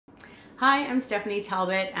Hi, I'm Stephanie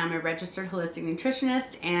Talbot. I'm a registered holistic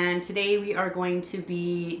nutritionist, and today we are going to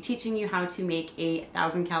be teaching you how to make a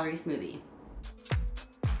 1,000-calorie smoothie.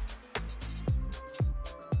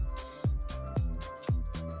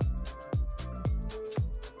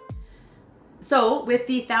 So with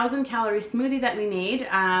the 1,000-calorie smoothie that we made,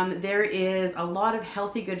 there is a lot of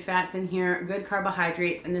healthy good fats in here, good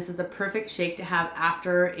carbohydrates, and this is a perfect shake to have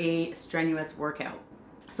after a strenuous workout.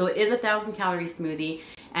 So it is a 1,000-calorie smoothie.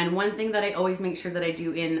 And one thing that I always make sure that I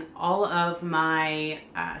do in all of my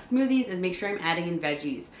smoothies is make sure I'm adding in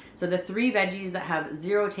veggies. So the 3 veggies that have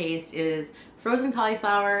zero taste is frozen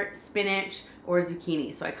cauliflower, spinach, or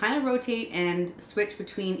zucchini. So I kind of rotate and switch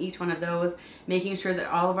between each one of those, making sure that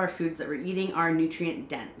all of our foods that we're eating are nutrient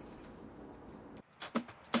dense.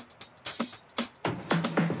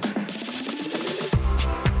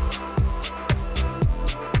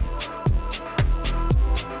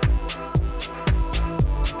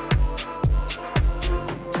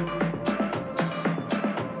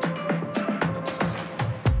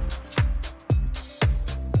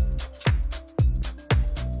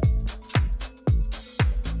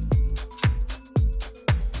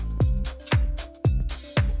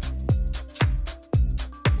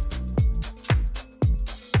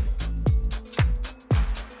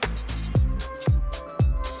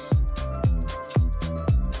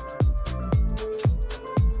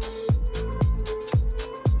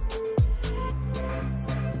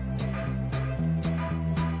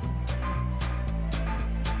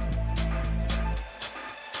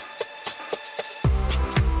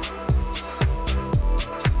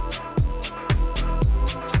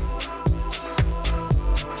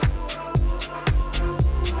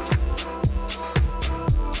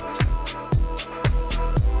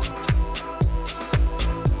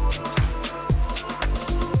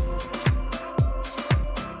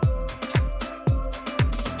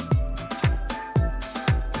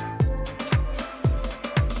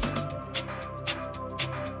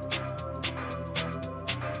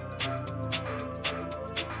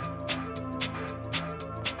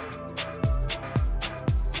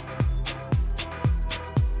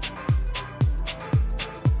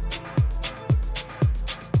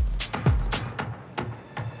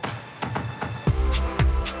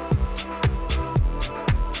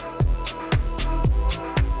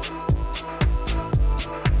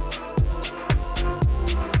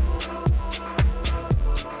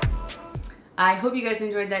 I hope you guys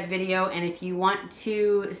enjoyed that video, and if you want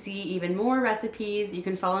to see even more recipes, you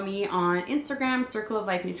can follow me on Instagram, Circle of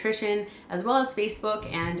Life Nutrition, as well as Facebook,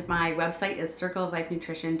 and my website is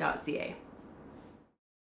circleoflifenutrition.ca.